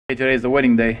Today is the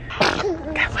wedding day.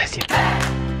 God bless you.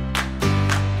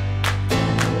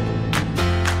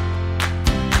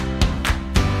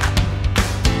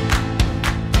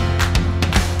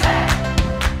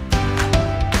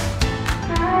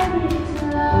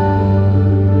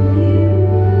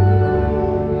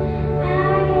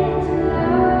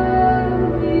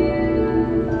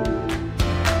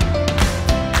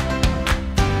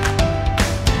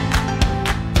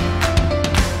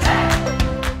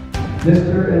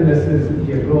 Mr. and Mrs.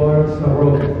 Yegor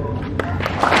Sorokin.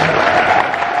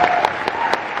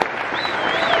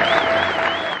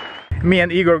 Me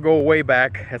and Igor go way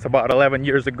back. It's about 11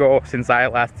 years ago since I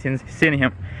last seen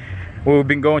him. We've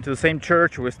been going to the same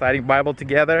church, we're studying Bible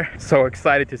together. So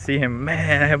excited to see him.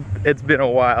 Man, it's been a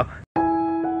while.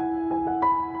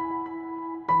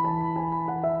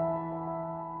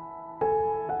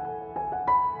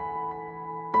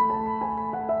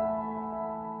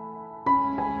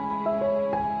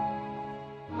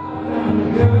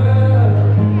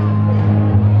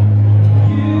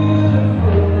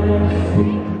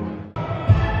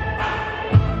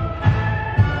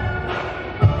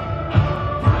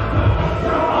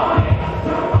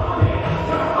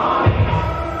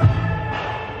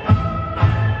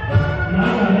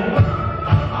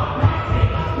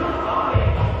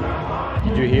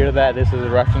 Did you hear that? This is a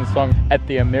Russian song at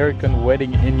the American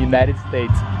wedding in the United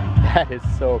States. That is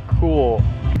so cool.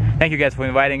 Thank you guys for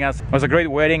inviting us. It was a great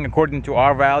wedding according to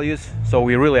our values, so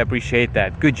we really appreciate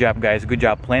that. Good job, guys. Good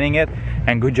job planning it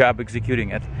and good job executing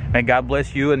it. May God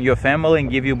bless you and your family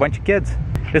and give you a bunch of kids.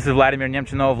 This is Vladimir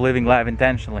Nemchinov, living life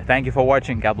intentionally. Thank you for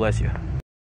watching. God bless you.